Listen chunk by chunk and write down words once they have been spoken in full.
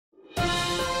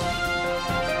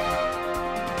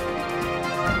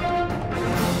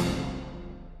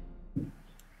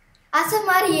Tata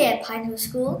Maria at Pine Hill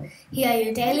School. Here are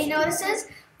your daily notices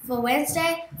for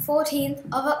Wednesday, 14th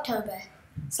of October.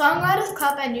 Songwriters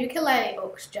Club and Ukulele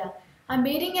Orchestra are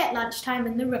meeting at lunchtime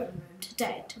in the River Room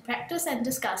today to practice and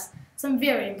discuss some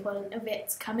very important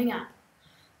events coming up.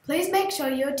 Please make sure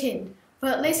you attend for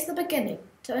at least the beginning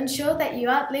to ensure that you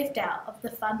aren't left out of the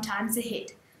fun times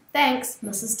ahead. Thanks,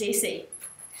 Mrs. DC.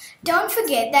 Don't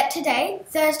forget that today,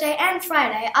 Thursday and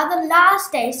Friday are the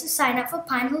last days to sign up for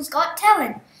Pine Hill's Got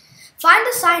Talent. Find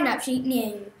a sign-up sheet near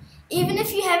you. Even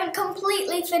if you haven't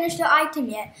completely finished your item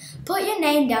yet, put your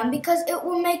name down because it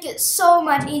will make it so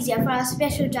much easier for our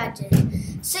special judges.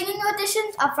 Singing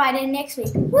auditions are Friday next week.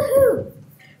 Woohoo!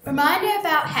 Reminder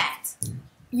about hats.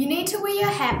 You need to wear your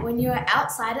hat when you are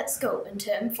outside at school in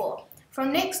Term 4.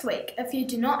 From next week, if you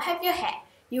do not have your hat,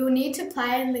 you will need to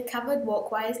play in the covered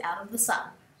walkways out of the sun.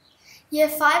 Year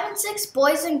 5 and 6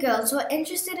 boys and girls who are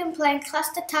interested in playing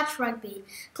cluster touch rugby,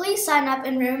 please sign up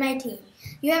in room 18.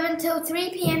 You have until 3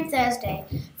 p.m. Thursday.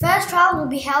 First trial will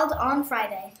be held on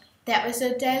Friday. That was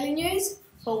your daily news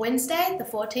for Wednesday, the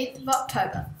 14th of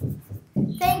October.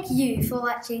 Thank you for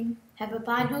watching. Have a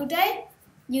Pine Hill day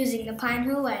Using the Pine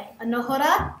Hill Way.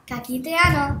 Anohora. Ka kite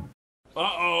ano.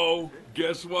 Uh-oh,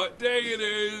 guess what day it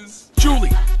is?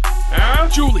 Julie! Huh?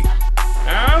 Julie!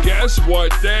 Huh? Guess what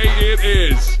day it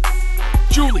is?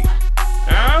 Julie!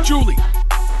 Huh? Julie!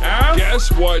 Huh?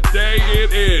 Guess what day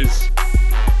it is?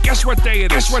 Guess what day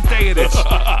it is? Guess what day it is?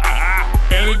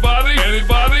 Anybody?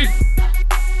 Anybody?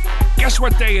 Guess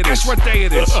what day it is? Guess what day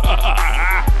it is?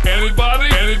 Anybody?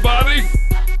 Anybody?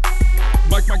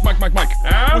 Mike.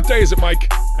 Huh? What day is it, Mike?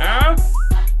 Huh?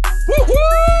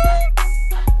 Woo-hoo!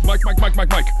 Mike.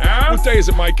 Huh? What day is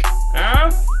it, Mike?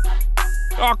 Huh?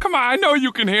 Oh, come on, I know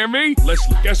you can hear me.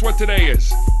 Leslie, guess what today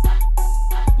is?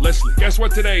 Leslie, guess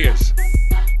what today is?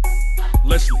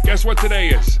 Leslie, guess what today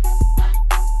is?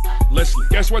 Leslie,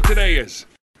 guess what today is?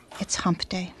 It's hump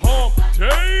day. Hump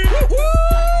day!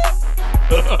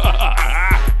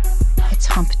 It's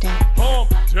hump day. Hump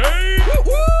day!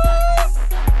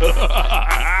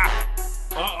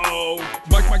 Uh-oh.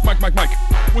 Mike.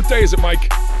 What day is it, Mike?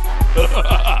 Uh-oh.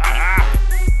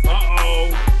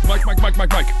 Mike.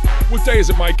 What day is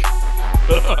it, Mike?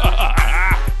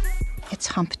 It's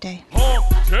hump day. Hump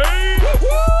day!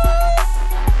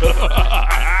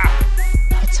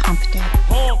 It's hump day.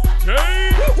 Hump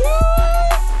day!